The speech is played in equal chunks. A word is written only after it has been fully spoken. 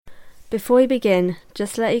Before we begin,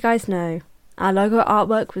 just to let you guys know, our logo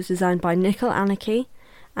artwork was designed by Nickel Anarchy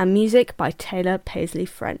and music by Taylor Paisley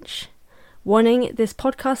French. Warning, this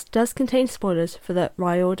podcast does contain spoilers for the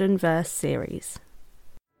Riordan Verse series.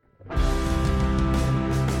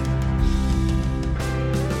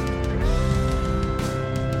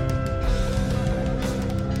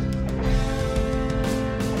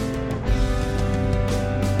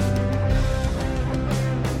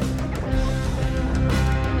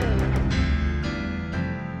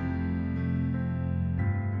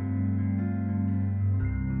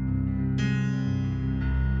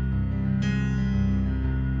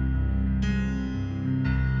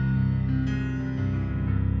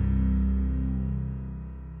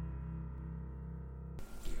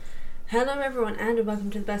 Hello everyone and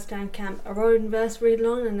welcome to the Best Damn Camp, a Riordan Verse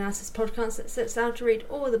read-along and analysis podcast that sets out to read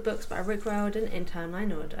all the books by Rick Riordan in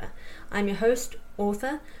timeline order. I'm your host,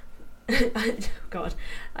 author. God,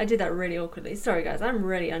 I did that really awkwardly. Sorry guys, I'm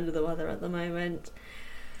really under the weather at the moment.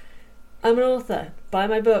 I'm an author. Buy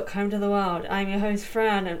my book, Home to the Wild. I'm your host,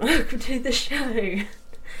 Fran, and welcome to the show.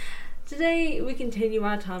 Today we continue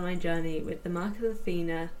our timeline journey with the Mark of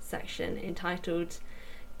Athena section entitled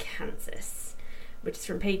Kansas, which is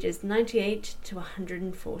from pages 98 to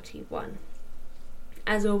 141.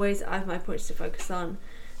 As always, I have my points to focus on.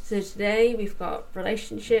 So today we've got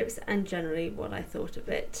relationships and generally what I thought of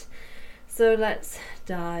it. So let's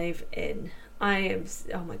dive in.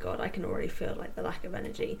 Oh my god, I can already feel like the lack of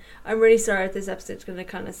energy. I'm really sorry if this episode's going to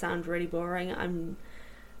kind of sound really boring.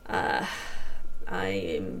 I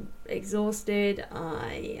am exhausted.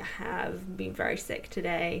 I have been very sick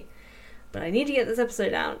today. But I need to get this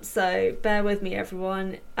episode out, so bear with me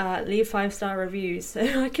everyone. Leave 5-star reviews so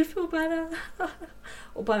I can feel better.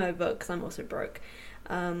 Or buy my book, because I'm also broke.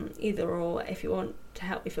 Either or, if you want to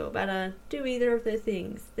help me feel better, do either of those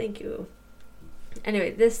things. Thank you.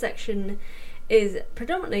 Anyway, this section is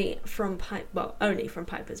predominantly only from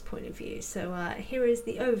Piper's point of view. So here is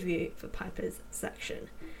the overview for Piper's section.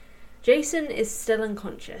 Jason is still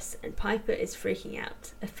unconscious and Piper is freaking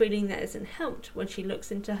out, a feeling that isn't helped when she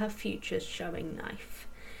looks into her future's showing knife.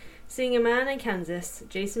 Seeing a man in Kansas,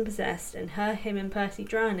 Jason possessed, and him and Percy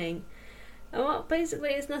drowning, well, basically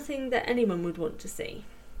is nothing that anyone would want to see.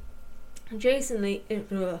 Jason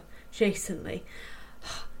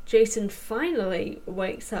finally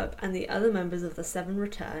wakes up and the other members of the Seven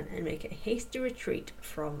return and make a hasty retreat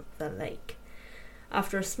from the lake.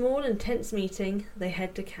 After a small and tense meeting, they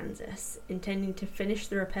head to Kansas, intending to finish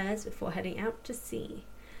the repairs before heading out to sea.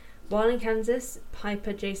 While in Kansas,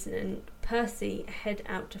 Piper, Jason, and Percy head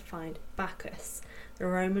out to find Bacchus, the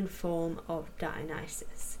Roman form of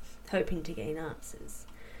Dionysus, hoping to gain answers.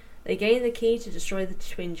 They gain the key to destroy the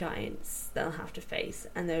twin giants they'll have to face,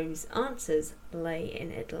 and those answers lay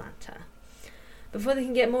in Atlanta. Before they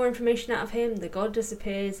can get more information out of him, the god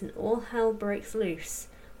disappears and all hell breaks loose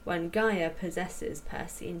when Gaia possesses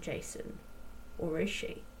Percy and Jason. Or is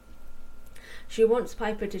she? She wants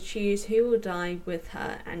Piper to choose who will die with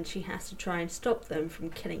her, and she has to try and stop them from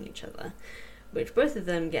killing each other, which both of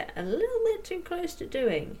them get a little bit too close to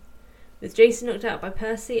doing. With Jason knocked out by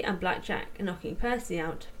Percy and Blackjack knocking Percy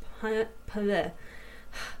out,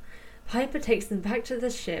 Piper takes them back to the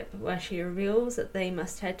ship, where she reveals that they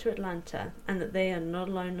must head to Atlanta, and that they are not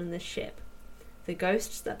alone on this ship. The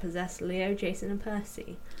ghosts that possess Leo, Jason, and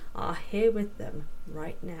Percy are here with them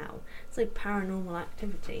right now. It's like Paranormal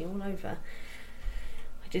Activity all over.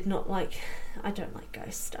 I don't like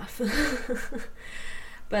ghost stuff.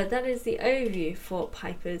 But that is the overview for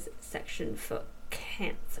Piper's section for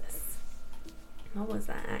Kansas. What was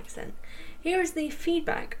that accent? Here is the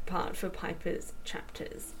feedback part for Piper's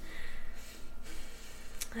chapters.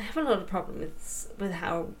 I have a lot of problems with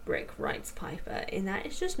how Rick writes Piper, in that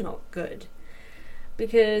it's just not good.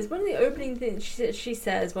 Because one of the opening things she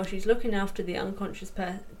says while she's looking after the unconscious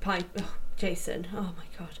Jason, oh my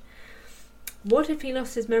god. What if he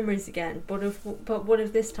lost his memories again? But what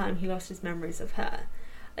if this time he lost his memories of her?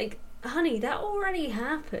 Like, honey, that already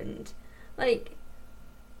happened. Like,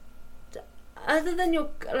 other than your,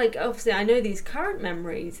 like, obviously I know these current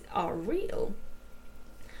memories are real.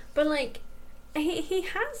 But like, he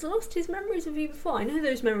has lost his memories of you before. I know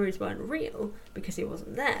those memories weren't real because he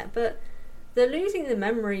wasn't there, but the losing the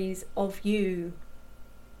memories of you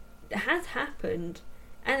has happened,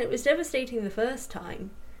 and it was devastating the first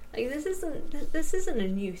time. Like, this isn't a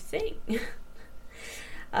new thing.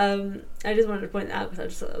 I just wanted to point that out because I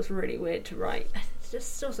just thought that was really weird to write.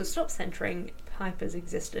 Just also stop centering Piper's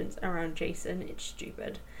existence around Jason. It's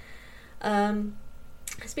stupid.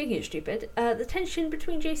 Speaking of stupid, the tension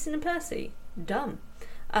between Jason and Percy, dumb.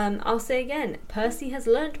 I'll say again, Percy has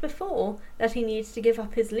learnt before that he needs to give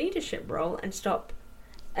up his leadership role and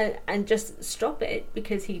just stop it,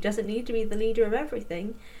 because he doesn't need to be the leader of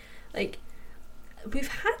everything. Like, we've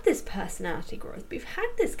had this personality growth, we've had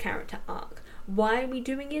this character arc. Why are we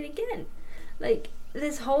doing it again? Like,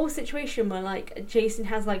 this whole situation where, like, Jason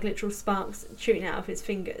has, like, literal sparks shooting out of his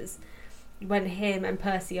fingers when him and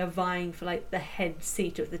Percy are vying for, like, the head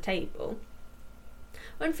seat of the table.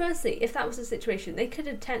 When firstly, if that was the situation, they could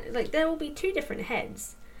have there will be two different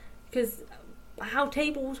heads, because how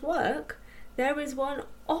tables work, there is one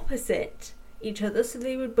opposite each other, so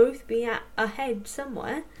they would both be at a head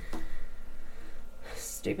somewhere.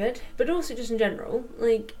 Stupid. But also just in general,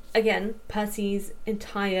 like, again, Percy's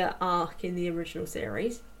entire arc in the original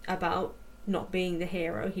series about not being the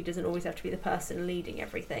hero, he doesn't always have to be the person leading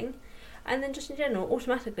everything, and then just in general,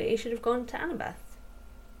 automatically it should have gone to Annabeth,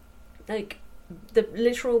 like, the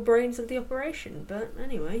literal brains of the operation. But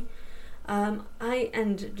anyway,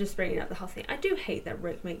 and just bringing up the whole thing, I do hate that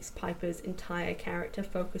Rick makes Piper's entire character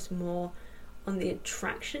focus more on the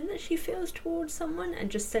attraction that she feels towards someone and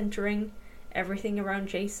just centering everything around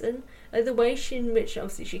Jason. Like, the way in which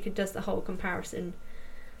obviously she does the whole comparison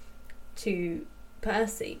to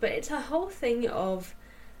Percy, but it's a whole thing of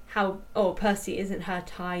how, Percy isn't her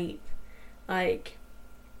type. Like,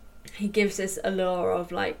 he gives this allure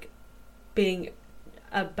of, like, being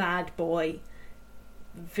a bad boy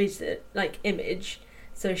image,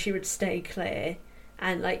 so she would stay clear,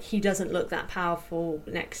 and, like, he doesn't look that powerful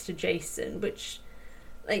next to Jason, which,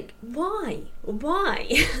 like, why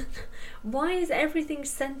why is everything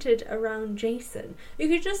centered around Jason? You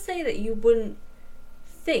could just say that you wouldn't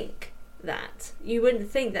think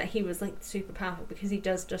that he was, like, super powerful, because he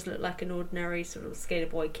does just look like an ordinary sort of skater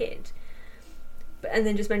boy kid, and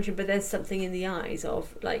then just mention, but there's something in the eyes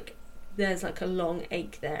of, like, there's, like, a long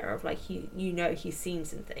ache there of, like, he's seen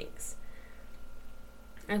some things.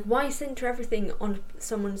 And why center everything on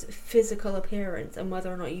someone's physical appearance and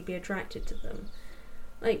whether or not you'd be attracted to them?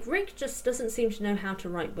 Like, Rick just doesn't seem to know how to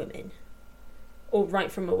write women, or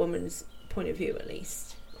write from a woman's point of view, at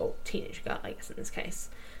least, or teenage girl, I guess, in this case.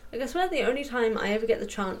 Like, I swear the only time I ever get the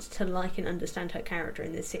chance to like and understand her character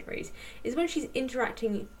in this series is when she's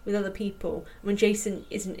interacting with other people, when Jason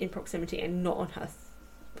isn't in proximity and not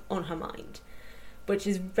on her mind, which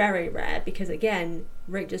is very rare, because, again,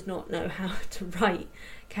 Rick does not know how to write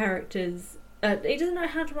characters. He doesn't know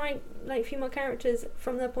how to write, like, female characters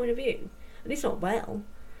from their point of view, at least not well.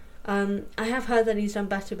 I have heard that he's done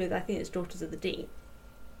better with, I think it's Daughters of the Deep,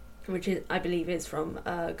 which I believe is from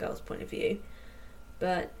a girl's point of view.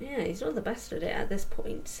 But yeah, he's not the best at it at this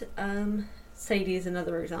point. Sadie is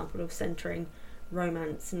another example of centering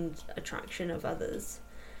romance and attraction of others.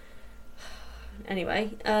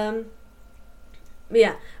 Anyway,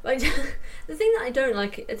 yeah, like, the thing that I don't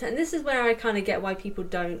like, and this is where I kind of get why people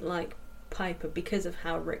don't like Piper because of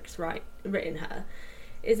how Rick's written her,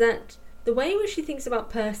 is that the way in which she thinks about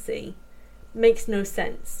Percy makes no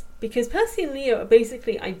sense, because Percy and Leo are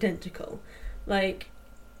basically identical. Like,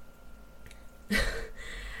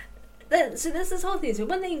 so there's this whole thing. So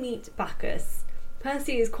when they meet Bacchus,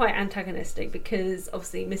 Percy is quite antagonistic because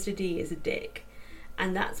obviously Mr. D is a dick,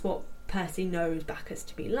 and that's what Percy knows Bacchus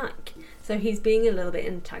to be like. So he's being a little bit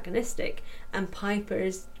antagonistic, and Piper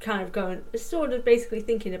is kind of sort of basically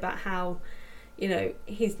thinking about how, you know,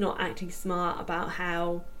 he's not acting smart, about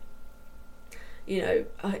how, you know,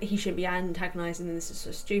 he shouldn't be antagonising them, this is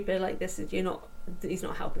so stupid, like, he's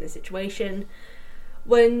not helping the situation.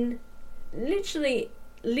 When literally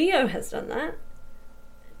Leo has done that,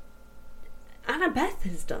 Annabeth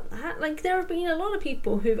has done that. Like, there have been a lot of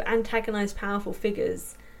people who've antagonised powerful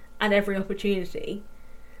figures at every opportunity,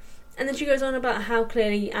 and then she goes on about how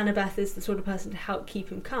clearly Annabeth is the sort of person to help keep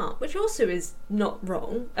him calm, which also is not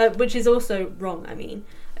wrong, which is also wrong, I mean,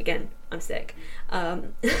 again, I'm sick,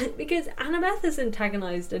 because Annabeth has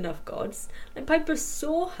antagonised enough gods, and Piper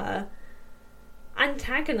saw her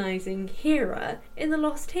antagonising Hera in The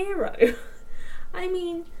Lost Hero. I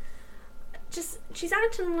mean, just, she's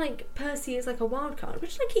acting like Percy is like a wild card,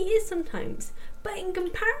 which, like, he is sometimes, but in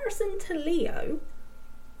comparison to Leo,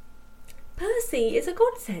 Percy is a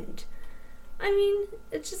godsend. I mean,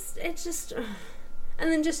 it's just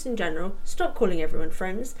and then just in general, stop calling everyone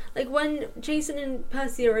friends. Like, when Jason and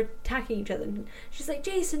Percy are attacking each other, she's like,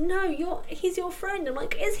 Jason, no, he's your friend. I'm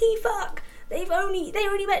like, is he? Fuck, they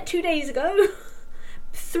only met 2 days ago.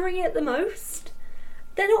 3 at the most.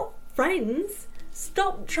 They're not friends.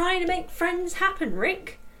 Stop trying to make friends happen,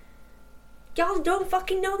 Rick. Y'all don't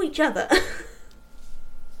fucking know each other.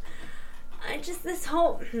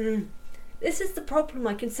 This is the problem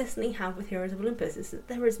I consistently have with Heroes of Olympus, is that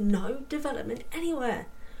there is no development anywhere.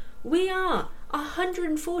 We are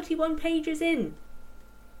 141 pages in.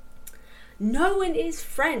 No one is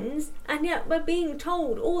friends, and yet we're being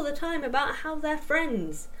told all the time about how they're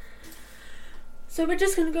friends. So we're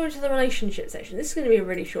just going to go into the relationship section. This is going to be a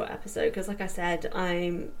really short episode because, like I said,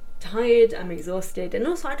 I'm tired, I'm exhausted, and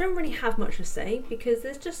also I don't really have much to say because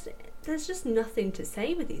there's just nothing to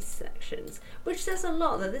say with these sections, which says a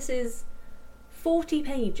lot that this is 40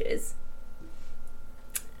 pages.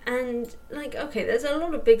 And, like, okay, there's a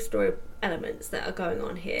lot of big story elements that are going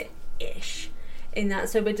on here-ish. In that,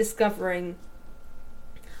 so we're discovering...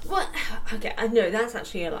 Well, okay, I know, that's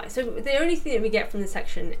actually a lie. So the only thing that we get from this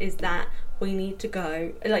section is that we need to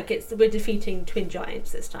go... we're defeating twin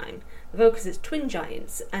giants this time. The focus is twin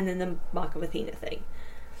giants, and then the Mark of Athena thing.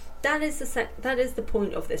 That is the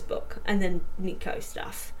point of this book, and then Nico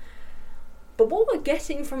stuff. But what we're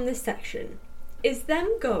getting from this section is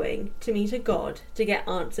them going to meet a god to get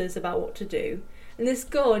answers about what to do, and this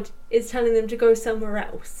god is telling them to go somewhere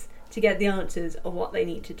else to get the answers of what they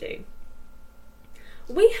need to do.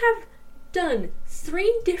 We have done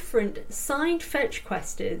 3 different side fetch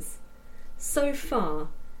quests so far,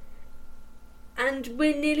 and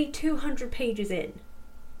we're nearly 200 pages in.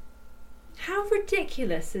 How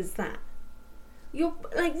ridiculous is that? You're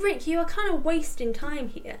like, Rick, you are kind of wasting time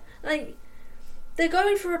here. Like, they're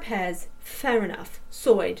going for repairs, fair enough.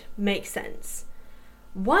 Sword makes sense.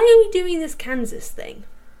 Why are we doing this Kansas thing?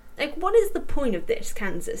 Like, what is the point of this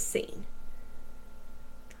Kansas scene?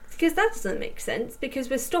 Because that doesn't make sense, because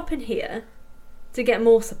we're stopping here to get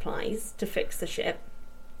more supplies to fix the ship.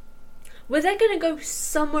 We're then going to go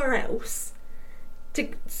somewhere else to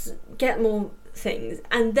get more things,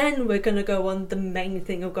 and then we're going to go on the main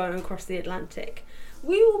thing of going across the Atlantic.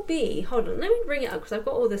 We will be... Hold on, let me bring it up, because I've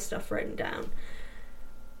got all this stuff written down.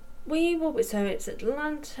 We will be... So it's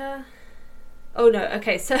Atlanta... Oh no,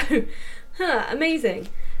 okay, so... amazing.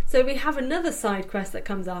 So we have another side quest that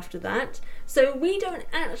comes after that. So we don't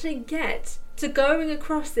actually get to going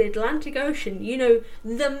across the Atlantic Ocean, you know,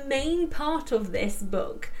 the main part of this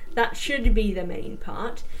book, that should be the main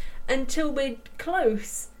part, until we're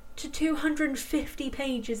close to 250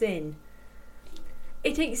 pages in.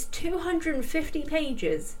 It takes 250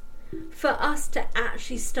 pages for us to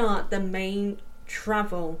actually start the main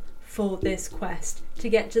travel for this quest, to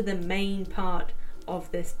get to the main part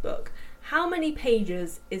of this book. How many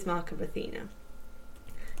pages is Mark of Athena?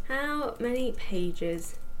 How many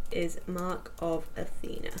pages is Mark of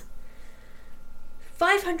Athena?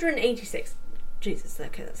 586. Jesus,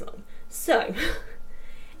 okay, that's long. So,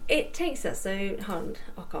 it takes us, so, hold on.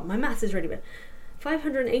 Oh god, my maths is really bad.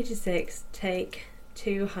 586 take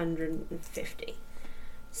 250.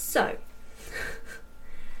 So,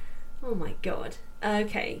 oh my god.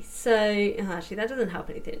 Okay, so, actually that doesn't help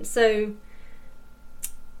anything. So,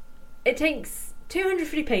 it takes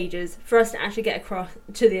 250 pages for us to actually get across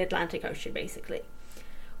to the Atlantic Ocean, basically.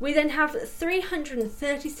 We then have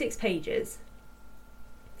 336 pages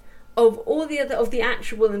of all the other, of the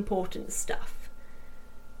actual important stuff.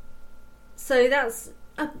 So that's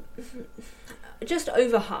just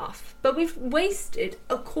over half. But we've wasted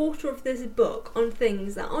a quarter of this book on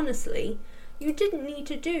things that, honestly, you didn't need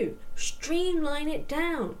to do. Streamline it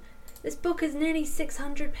down. This book is nearly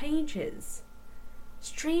 600 pages.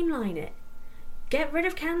 Streamline it. Get rid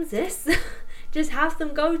of Kansas. Just have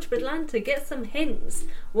them go to Atlanta. Get some hints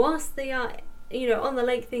whilst they are, you know, on the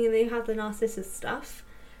lake thing and they have the Narcissus stuff.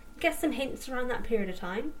 Get some hints around that period of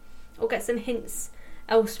time. Or get some hints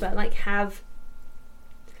elsewhere. Like have,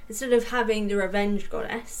 instead of having the revenge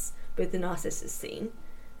goddess with the Narcissus scene,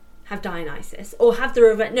 have Dionysus. Or have the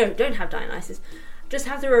revenge... No, don't have Dionysus. Just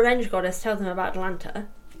have the revenge goddess tell them about Atlanta.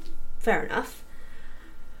 Fair enough.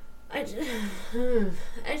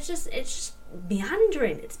 It's just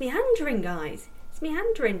meandering. It's meandering, guys. It's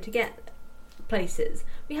meandering to get places.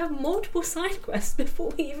 We have multiple side quests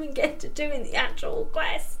before we even get to doing the actual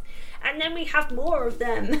quest, and then we have more of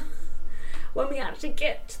them when we actually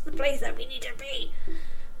get to the place that we need to be.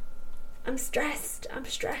 I'm stressed. I'm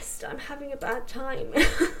having a bad time.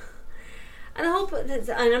 And the whole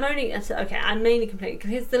I'm mainly complaining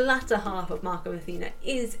because the latter half of Mark of Athena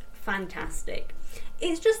is fantastic.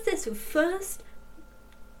 It's just this first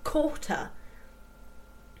quarter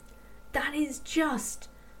that is just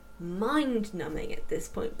mind-numbing at this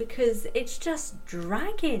point because it's just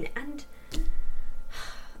dragging and...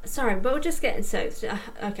 Sorry, but we're just getting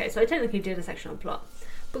okay, so I technically did a section on plot.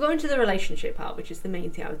 But going to the relationship part, which is the main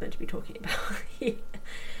thing I was meant to be talking about here.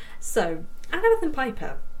 So, Annabeth and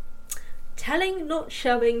Piper. Telling, not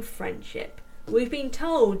showing friendship. We've been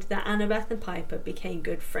told that Annabeth and Piper became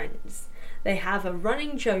good friends. They have a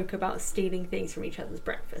running joke about stealing things from each other's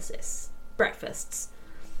breakfasts.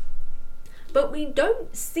 But we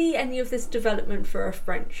don't see any of this development for a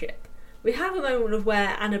friendship. We have a moment of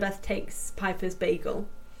where Annabeth takes Piper's bagel,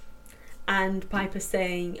 and Piper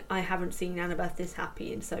saying, I haven't seen Annabeth this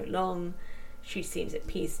happy in so long. She seems at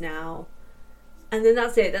peace now. And then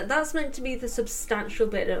that's it. That's meant to be the substantial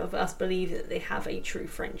bit of us believing that they have a true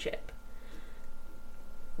friendship.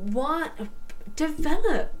 What?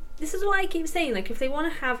 Develop. This is why I keep saying, like, if they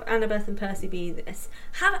want to have Annabeth and Percy be in this,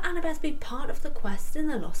 have Annabeth be part of the quest in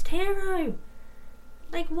The Lost Hero.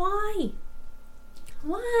 Like, why?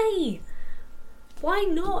 Why? Why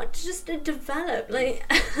not? Just to develop. Like,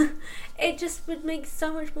 it just would make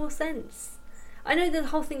so much more sense. I know the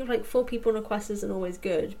whole thing of, like, 4 people on a quest isn't always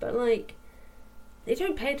good, but, like, they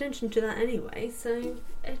don't pay attention to that anyway, so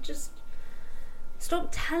it just... Stop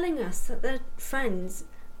telling us that they're friends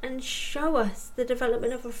and show us the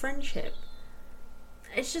development of a friendship.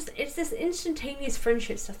 It's this instantaneous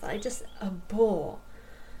friendship stuff that I just abhor.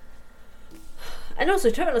 And also,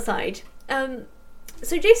 total aside,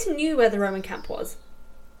 so Jason knew where the Roman camp was,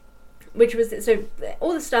 which was, so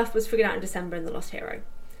all the stuff was figured out in December in The Lost Hero.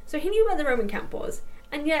 So he knew where the Roman camp was,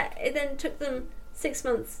 and yet it then took them 6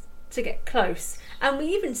 months to get close. And we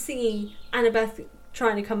even see Annabeth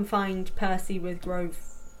trying to come find Percy with Grover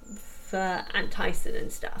and Tyson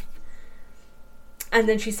and stuff. And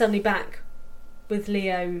then she's suddenly back with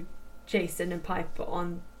Leo, Jason and Piper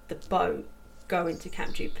on the boat going to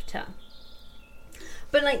Camp Jupiter.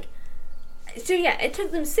 But like, so yeah, it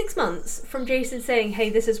took them 6 months from Jason saying, hey,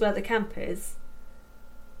 this is where the camp is.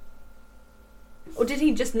 Or did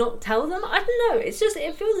he just not tell them? I don't know. It's just,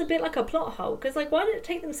 it feels a bit like a plot hole. Because, like, why did it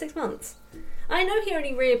take them 6 months? I know he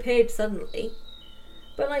only reappeared suddenly.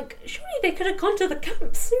 But, like, surely they could have gone to the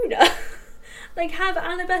camp sooner. Like, have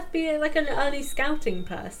Annabeth be, like, an early scouting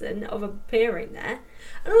person of appearing there.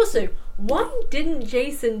 And also, why didn't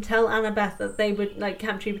Jason tell Annabeth that they would, like,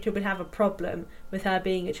 Camp Jupiter would have a problem with her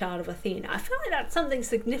being a child of Athena? I feel like that's something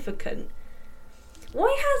significant.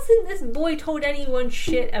 Why hasn't this boy told anyone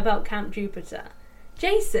shit about Camp Jupiter?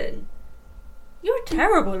 Jason, you're a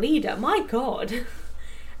terrible leader, my god.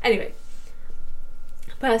 Anyway,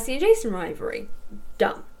 Percy and Jason rivalry.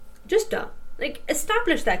 Dumb. Just dumb. Like,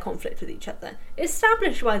 establish their conflict with each other.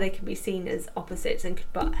 Establish why they can be seen as opposites and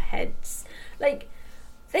could butt heads. Like,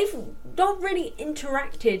 they've not really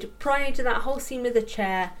interacted prior to that whole scene with the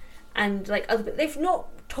chair and, like, they've not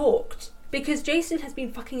talked because Jason has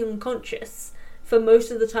been fucking unconscious for most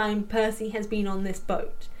of the time Percy has been on this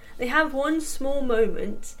boat. They have one small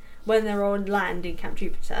moment when they're on land in Camp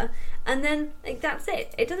Jupiter, and then, like, that's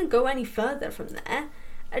it. It doesn't go any further from there.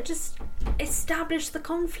 I just establish the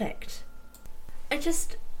conflict. I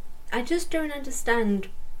just don't understand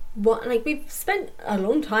what, like, we've spent a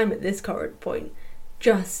long time at this current point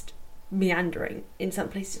just meandering in some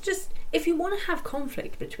places. Just, if you want to have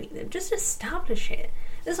conflict between them, just establish it.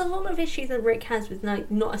 There's a lot of issues that Rick has with,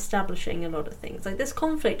 like, not establishing a lot of things. Like, this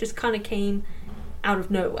conflict just kind of came out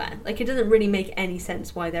of nowhere. Like, it doesn't really make any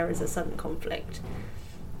sense why there is a sudden conflict.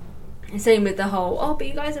 Same with the whole, oh, but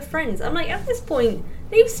you guys are friends. I'm like, at this point,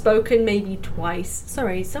 they've spoken maybe twice.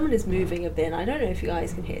 Sorry, someone is moving a bit. I don't know if you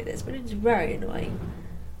guys can hear this, but it's very annoying.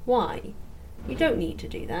 Why? You don't need to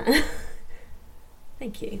do that.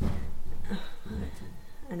 Thank you.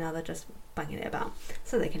 And now they're just banging it about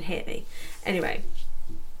so they can hear me. Anyway,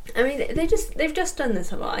 I mean, they've just done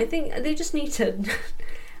this a lot. I think they just need to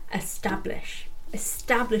establish.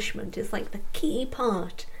 Establishment is like the key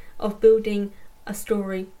part of building a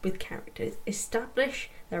story with characters. Establish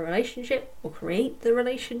the relationship or create the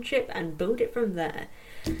relationship and build it from there.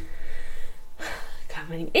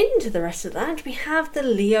 Coming into the rest of that, we have the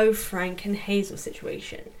Leo, Frank and Hazel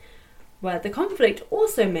situation, where the conflict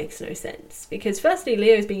also makes no sense. Because firstly,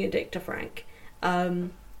 Leo's being a dick to Frank.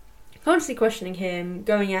 Constantly questioning him,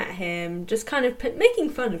 going at him, just kind of making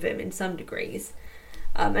fun of him in some degrees.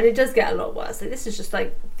 And it does get a lot worse. Like, this is just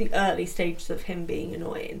like the early stages of him being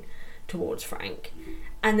annoying towards Frank.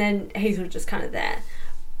 And then Hazel just kind of there.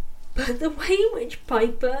 But the way in which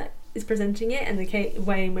Piper is presenting it and the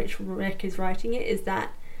way in which Rick is writing it is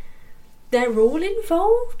that they're all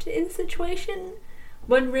involved in the situation,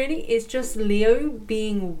 when really it's just Leo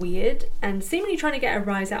being weird and seemingly trying to get a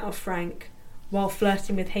rise out of Frank while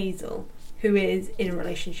flirting with Hazel, who is in a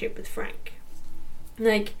relationship with Frank.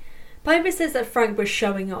 Like, Piper says that Frank was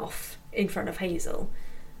showing off in front of Hazel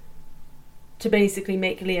to basically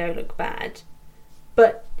make Leo look bad.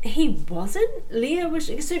 But he wasn't. Leo was...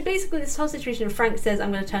 So basically this whole situation of Frank says,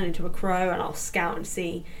 I'm going to turn into a crow and I'll scout and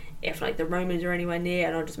see if, like, the Romans are anywhere near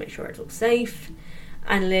and I'll just make sure it's all safe.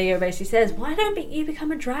 And Leo basically says, why don't you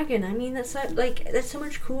become a dragon? I mean, that's so, like, that's so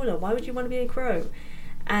much cooler. Why would you want to be a crow?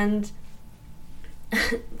 And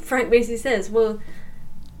Frank basically says, well,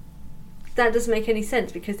 that doesn't make any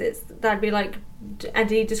sense because that'd be like, and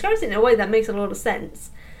he describes it in a way that makes a lot of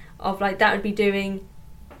sense, of like that would be doing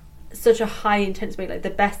such a high intense way, like the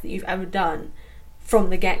best that you've ever done from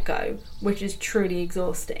the get-go, which is truly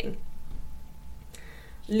exhausting.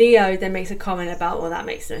 Leo then makes a comment about, well, that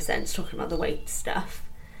makes no sense, talking about the weight stuff.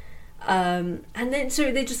 And then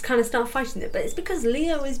so they just kind of start fighting it, but it's because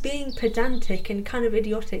Leo is being pedantic and kind of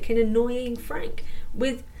idiotic and annoying Frank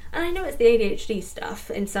with, and I know it's the ADHD stuff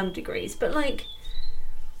in some degrees, but like,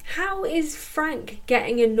 how is Frank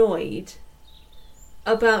getting annoyed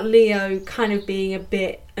about Leo kind of being a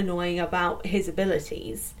bit annoying about his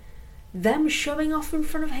abilities, them showing off in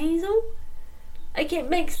front of Hazel? Like, it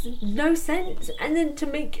makes no sense. And then to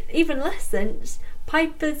make even less sense,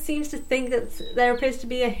 Piper seems to think that there appears to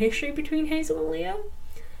be a history between Hazel and Leo,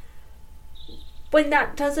 when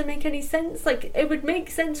that doesn't make any sense. Like, it would make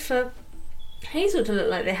sense for Hazel to look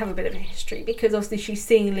like they have a bit of a history, because obviously she's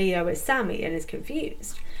seeing Leo as Sammy and is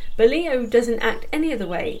confused. But Leo doesn't act any other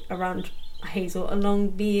way around Hazel along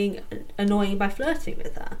being annoying by flirting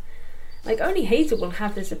with her. Like, only Hazel will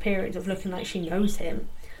have this appearance of looking like she knows him,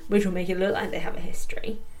 which will make it look like they have a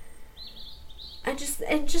history.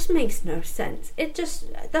 It just makes no sense.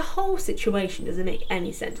 The whole situation doesn't make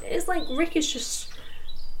any sense. It's like Rick is just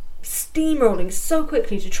steamrolling so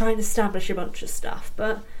quickly to try and establish a bunch of stuff,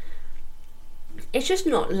 but it's just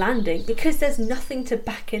not landing because there's nothing to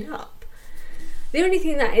back it up. The only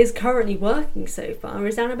thing that is currently working so far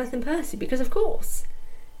is Annabeth and Percy, because of course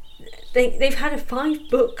they've had a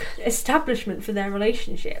 5-book establishment for their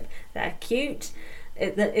relationship. They're cute.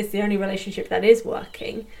 It's the only relationship that is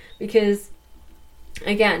working, because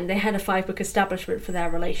again, they had a 5-book establishment for their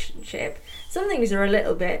relationship. Some things are a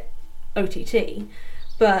little bit OTT,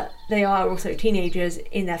 but they are also teenagers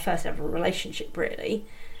in their first ever relationship, really.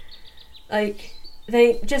 Like,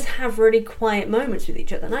 they just have really quiet moments with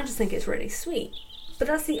each other, and I just think it's really sweet. But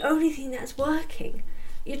that's the only thing that's working.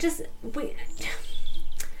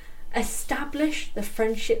 Establish the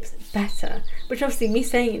friendships better, which obviously me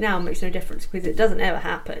saying it now makes no difference because it doesn't ever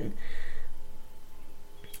happen.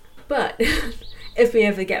 But if we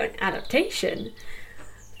ever get an adaptation,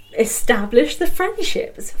 establish the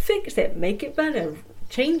friendships, fix it, make it better,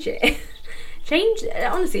 change it.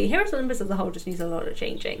 Honestly, Heroes Olympus as a whole just needs a lot of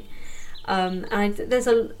changing. There's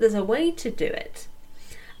a way to do it,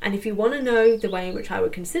 and if you want to know the way in which I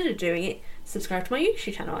would consider doing it, subscribe to my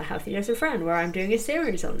YouTube channel at Healthy Dose of Friend, where I'm doing a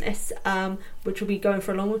series on this, which will be going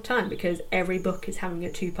for a long time because every book is having a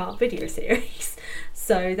 2-part video series.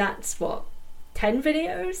 So that's 10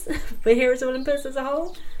 videos for Heroes of Olympus as a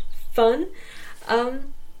whole. Fun. But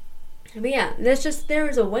yeah, there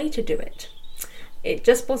is a way to do it. It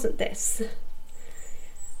just wasn't this.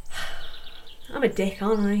 I'm a dick,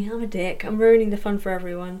 aren't I? I'm a dick. I'm ruining the fun for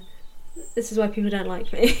everyone. This is why people don't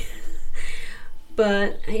like me.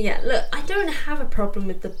 But yeah, look, I don't have a problem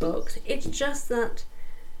with the books. It's just that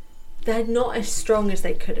they're not as strong as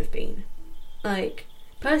they could have been. Like,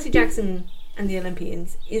 Percy Jackson and the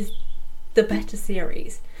Olympians is the better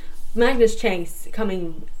series. Magnus Chase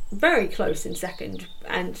coming very close in second,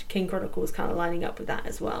 and King Chronicles kind of lining up with that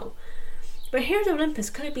as well. But Heroes of Olympus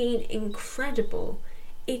could have been incredible.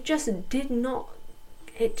 It just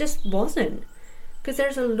wasn't. Because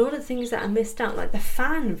there's a lot of things that are missed out, like the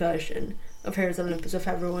fan version of Heroes of Olympus, of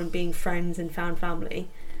everyone being friends and found family,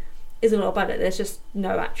 is a lot better. There's just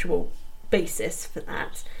no actual basis for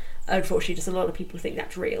that. Unfortunately, just a lot of people think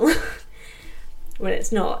that's real. When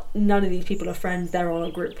it's not. None of these people are friends, they're on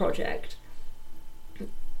a group project.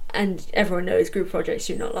 And everyone knows group projects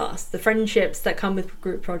do not last. The friendships that come with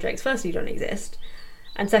group projects, firstly, don't exist,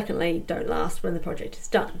 and secondly, don't last when the project is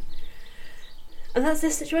done. And that's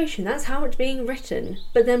this situation. That's how it's being written.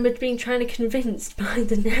 But then we're being trying to convinced by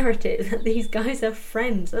the narrative that these guys are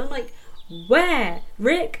friends. And I'm like, where?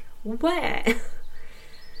 Rick, where?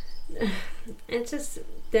 It's just,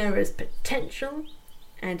 there is potential,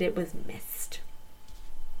 and it was missed.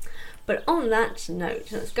 But on that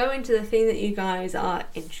note, let's go into the thing that you guys are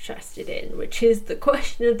interested in, which is the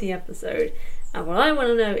question of the episode. And what I want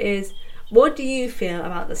to know is, what do you feel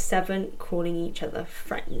about the 7 calling each other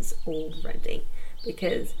friends already?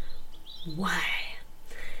 Because why?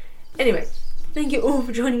 Anyway, thank you all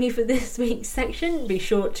for joining me for this week's section. Be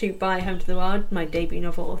sure to buy Home to the Wild, my debut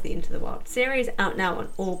novel of the Into the Wild series, out now on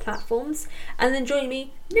all platforms. And then join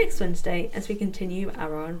me next Wednesday as we continue our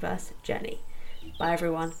Arrowverse journey. Bye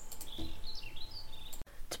everyone.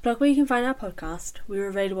 To plug where you can find our podcast, we're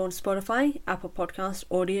available on Spotify, Apple Podcasts,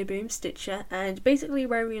 Audio Boom, Stitcher, and basically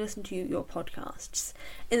wherever you listen to your podcasts.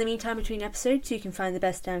 In the meantime, between episodes, you can find the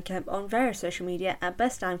Best Damn Camp on various social media at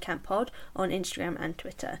Best Damn Camp Pod on Instagram and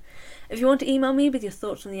Twitter. If you want to email me with your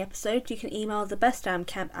thoughts on the episode, you can email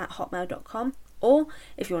thebestdamncamp@hotmail.com, or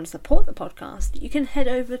if you want to support the podcast, you can head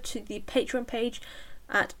over to the Patreon page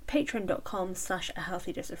at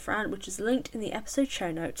patreon.com/ahealthydoseoffran, which is linked in the episode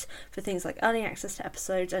show notes for things like early access to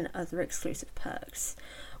episodes and other exclusive perks.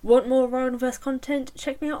 Want more Royalverse content?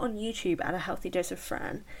 Check me out on YouTube at A Healthy Dose of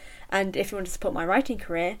Fran. And if you want to support my writing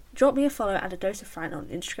career, drop me a follow at A Dose of Fran on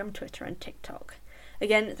Instagram, Twitter and TikTok.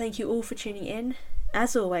 Again, thank you all for tuning in.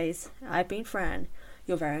 As always, I've been Fran,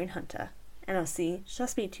 your very own hunter, and I'll speak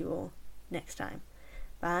to you all next time.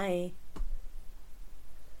 Bye.